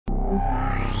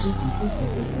This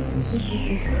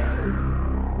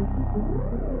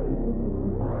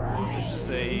is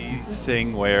a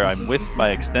thing where I'm with my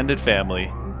extended family,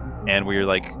 and we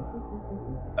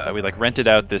rented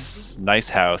out this nice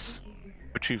house,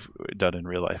 which we've done in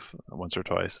real life once or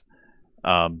twice.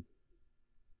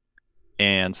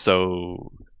 And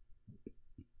so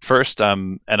first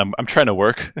I'm trying to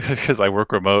work because I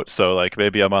work remote, so like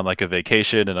maybe I'm on like a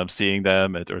vacation and I'm seeing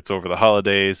them, or it's over the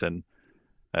holidays, and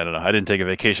I don't know, I didn't take a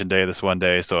vacation day this one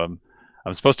day, so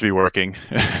I'm supposed to be working.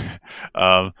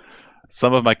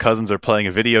 Some of my cousins are playing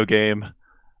a video game.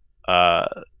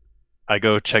 I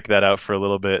go check that out for a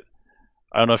little bit.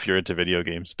 I don't know if you're into video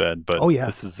games, Ben, but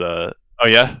this is oh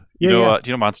yeah, do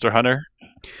you know Monster Hunter?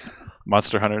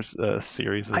 Monster Hunter's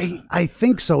series. I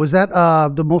think so. Is that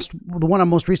the one I'm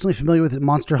most recently familiar with? Is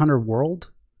Monster Hunter World?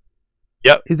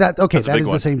 Yep. Is that okay? That is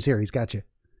one. The same series. Gotcha.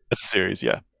 It's a series,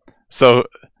 yeah. So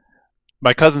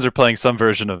my cousins are playing some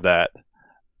version of that.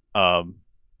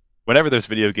 Whenever there's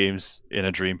video games in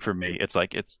a dream for me, it's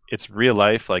like it's real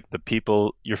life. Like the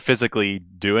people, you're physically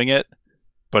doing it,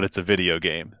 but it's a video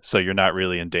game, so you're not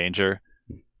really in danger.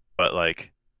 But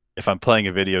like, if I'm playing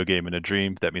a video game in a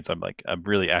dream, that means I'm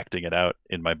really acting it out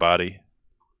in my body.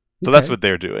 So that's what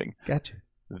they're doing. Gotcha.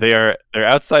 They're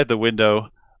outside the window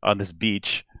on this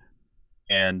beach,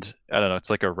 and I don't know, it's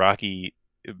like a rocky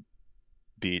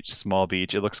beach, small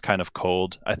beach. It looks kind of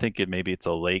cold. I think maybe it's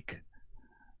a lake.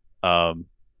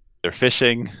 They're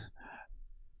fishing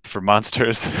for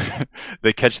monsters.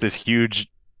 They catch this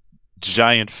huge,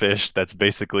 giant fish that's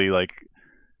basically like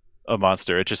a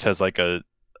monster. It just has like a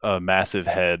massive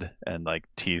head and like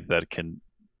teeth that can,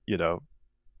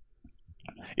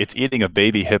 it's eating a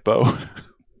baby hippo.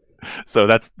 So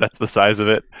that's the size of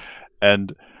it.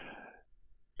 And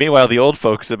meanwhile, the old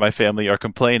folks in my family are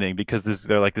complaining because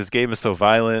they're like, this game is so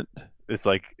violent. It's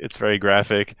very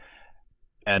graphic,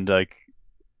 and like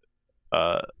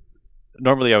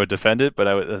normally I would defend it, but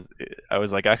I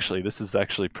was like, actually, this is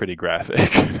actually pretty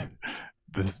graphic.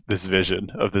 this vision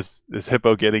of this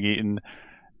hippo getting eaten,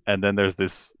 and then there's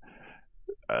this,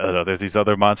 I don't know, there's these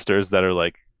other monsters that are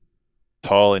like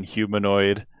tall and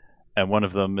humanoid, and one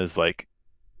of them is like,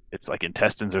 it's like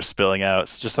intestines are spilling out.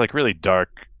 It's just like really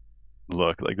dark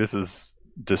look. Like, this is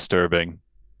disturbing.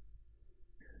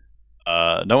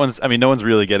 No one's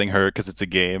really getting hurt because it's a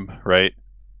game, right?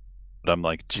 But I'm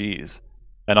like, geez.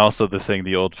 And also the thing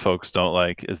the old folks don't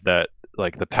like is that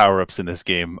like the power-ups in this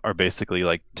game are basically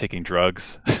like taking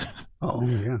drugs. Oh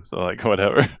yeah. So like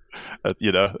whatever.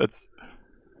 It's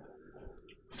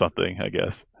something, I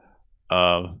guess.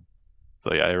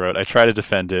 So yeah, I try to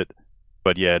defend it,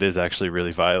 but yeah, it is actually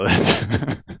really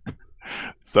violent.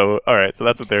 So all right, so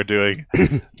that's what they're doing.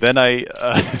 Then I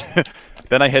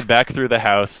head back through the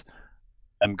house.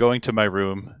 I'm going to my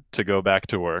room to go back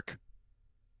to work.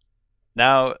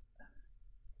 Now,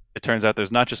 it turns out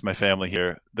there's not just my family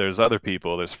here. There's other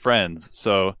people. There's friends.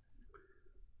 So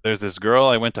there's this girl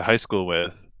I went to high school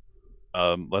with.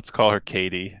 Let's call her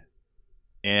Katie.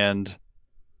 And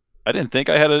I didn't think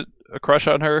I had a crush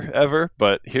on her ever,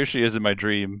 but here she is in my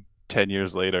dream 10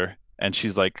 years later. And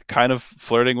she's like kind of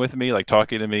flirting with me, like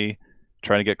talking to me,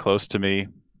 trying to get close to me.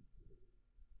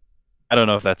 I don't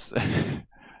know if that's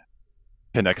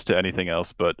connects to anything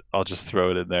else, but I'll just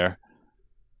throw it in there.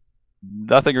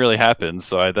 Nothing really happens,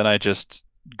 so I just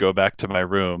go back to my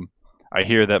room. I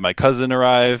hear that my cousin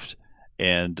arrived,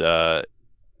 and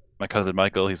my cousin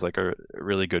Michael, he's like a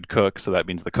really good cook, so that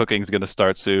means the cooking's going to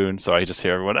start soon. So I just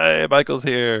hear everyone, hey, Michael's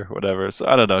here, whatever. So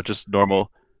I don't know, just normal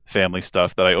family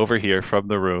stuff that I overhear from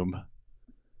the room.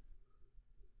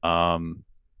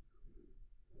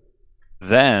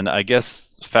 Then I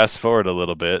guess fast forward a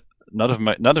little bit.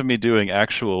 None of me doing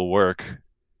actual work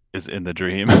is in the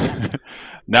dream.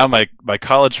 Now my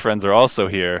college friends are also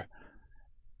here,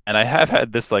 and I have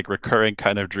had this like recurring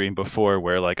kind of dream before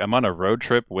where like I'm on a road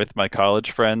trip with my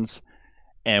college friends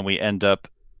and we end up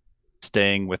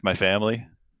staying with my family,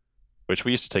 which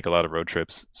we used to take a lot of road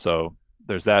trips, so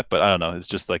there's that. But I don't know, it's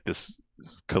just like this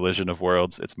collision of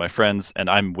worlds. It's my friends and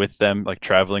I'm with them, like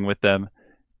traveling with them,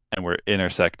 and we're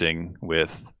intersecting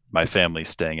with my family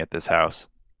staying at this house.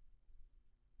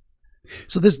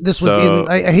 So this was in,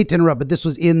 I hate to interrupt, but this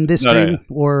was in this dream,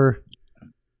 or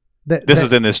this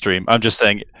was in this dream. I'm just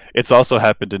saying it's also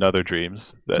happened in other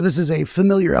dreams. So this is a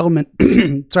familiar element.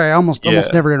 Sorry, I almost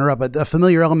never interrupt, but a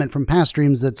familiar element from past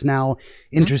dreams that's now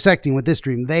intersecting with this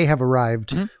dream. They have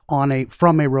arrived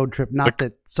from a road trip, not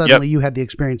that suddenly you had the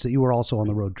experience that you were also on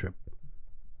the road trip.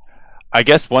 I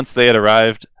guess once they had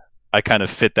arrived, I kind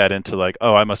of fit that into like,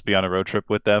 oh, I must be on a road trip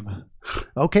with them.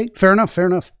 Okay, fair enough.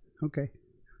 Okay.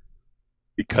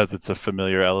 Because it's a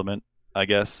familiar element, I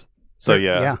guess. So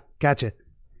yeah. Yeah, gotcha.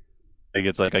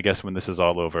 It's like, I guess when this is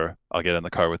all over, I'll get in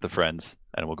the car with the friends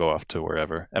and we'll go off to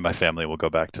wherever, and my family will go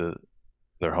back to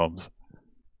their homes.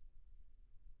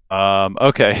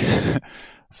 Okay.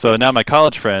 So now my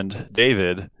college friend,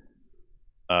 David,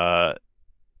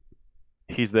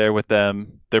 he's there with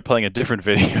them. They're playing a different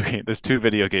video game. There's 2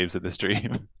 video games in this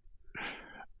stream.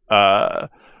 I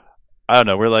don't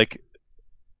know. We're like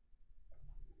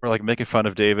making fun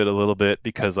of David a little bit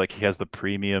because like he has the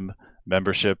premium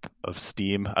membership of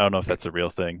Steam. I don't know if that's a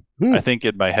real thing. I think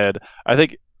in my head, I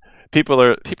think people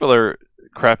are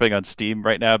crapping on Steam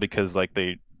right now because like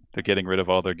they're getting rid of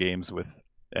all their games with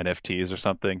NFTs or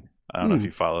something. I don't know if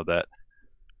you followed that.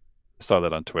 I saw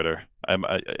that on Twitter. I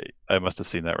must have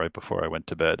seen that right before I went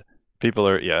to bed. People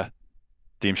are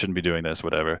Steam shouldn't be doing this,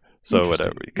 whatever. So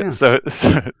whatever. Yeah.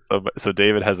 So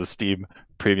David has a Steam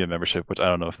premium membership, which I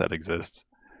don't know if that exists.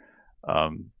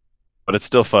 But it's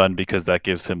still fun because that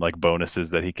gives him like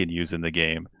bonuses that he can use in the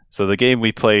game. So the game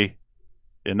we play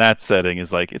in that setting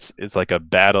is like it's like a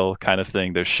battle kind of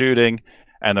thing. There's shooting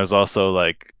and there's also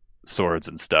like swords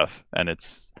and stuff, and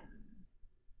it's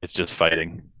just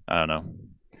fighting. I don't know.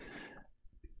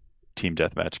 Team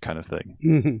deathmatch kind of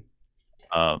thing.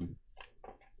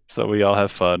 So we all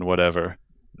have fun, whatever.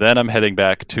 Then I'm heading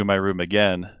back to my room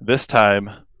again. This time,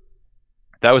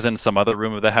 that was in some other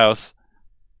room of the house,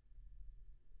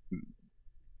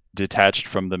 detached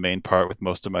from the main part with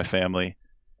most of my family.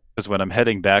 Because when I'm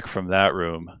heading back from that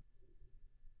room,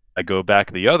 I go back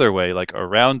the other way, like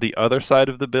around the other side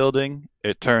of the building.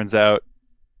 It turns out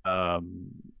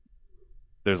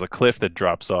there's a cliff that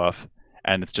drops off,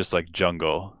 and it's just like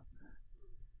jungle.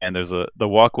 And the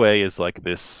walkway is like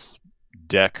this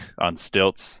deck on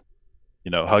stilts,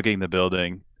 hugging the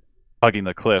building, hugging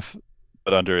the cliff,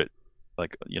 but under it,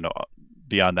 like,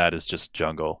 beyond that is just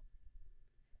jungle.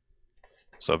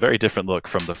 So a very different look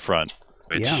from the front,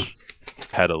 which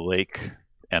had a lake,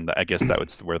 and I guess that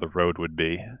was where the road would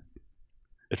be.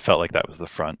 It felt like that was the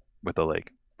front with the lake.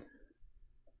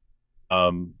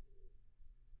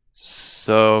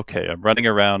 So, okay, I'm running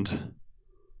around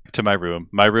to my room.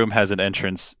 My room has an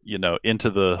entrance, into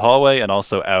the hallway and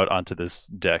also out onto this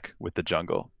deck with the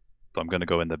jungle. So I'm going to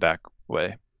go in the back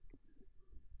way.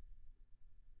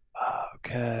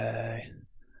 Okay.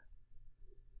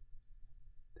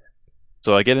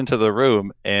 So I get into the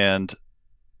room and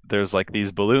there's like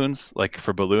these balloons, like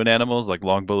for balloon animals, like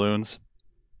long balloons.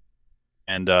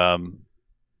 And I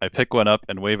pick one up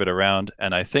and wave it around,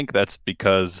 and I think that's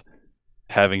because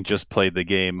having just played the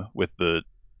game with the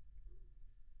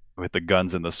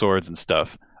guns and the swords and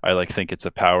stuff, I like think it's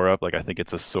a power up. Like I think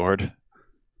it's a sword.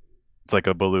 It's like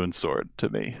a balloon sword to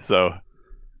me. So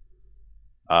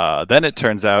then it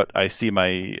turns out I see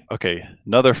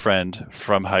another friend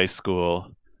from high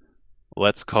school.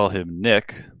 Let's call him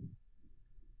Nick.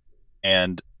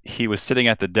 And he was sitting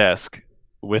at the desk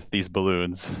with these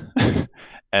balloons.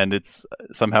 And it's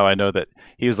somehow I know that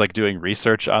he was like doing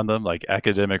research on them, like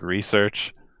academic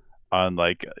research on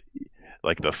like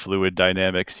the fluid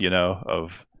dynamics,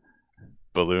 of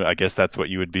balloon. I guess that's what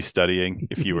you would be studying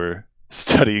if you were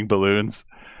studying balloons.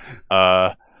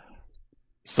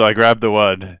 So I grabbed the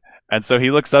one, and so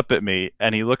he looks up at me,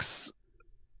 and he looks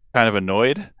kind of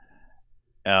annoyed.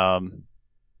 And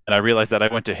I realized that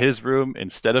I went to his room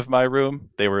instead of my room.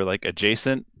 They were like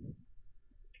adjacent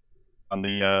on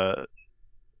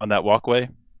that walkway.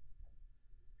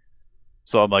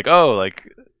 So I'm like, oh, like,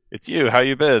 it's you. How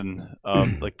you been?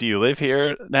 Like, do you live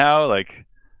here now? Like,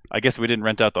 I guess we didn't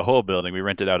rent out the whole building. We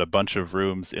rented out a bunch of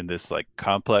rooms in this like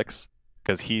complex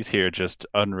because he's here just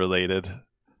unrelated.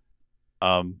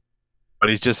 But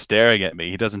he's just staring at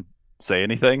me. He doesn't say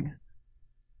anything.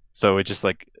 So we just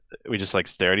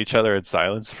stare at each other in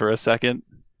silence for a second.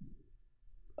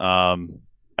 I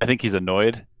think he's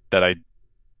annoyed that I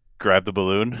grabbed the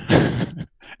balloon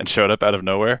and showed up out of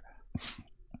nowhere.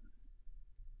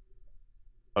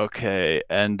 Okay,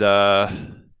 and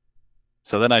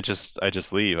so then I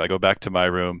just leave. I go back to my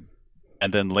room,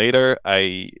 and then later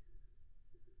I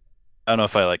don't know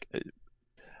if I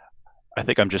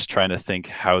think I'm just trying to think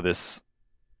how this.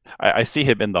 I see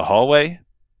him in the hallway.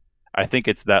 I think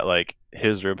it's that like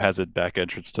his room has a back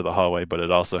entrance to the hallway, but it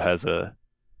also has a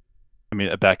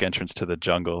back entrance to the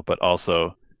jungle, but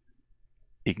also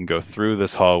he can go through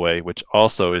this hallway, which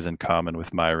also is in common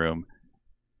with my room,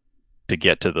 to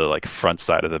get to the like front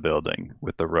side of the building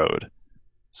with the road.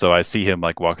 So I see him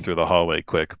like walk through the hallway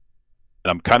quick,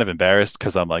 and I'm kind of embarrassed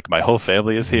because I'm like, my whole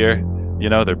family is here,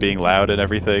 they're being loud and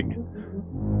everything.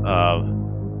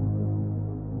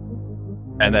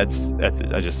 And that's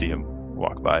it. I just see him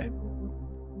walk by.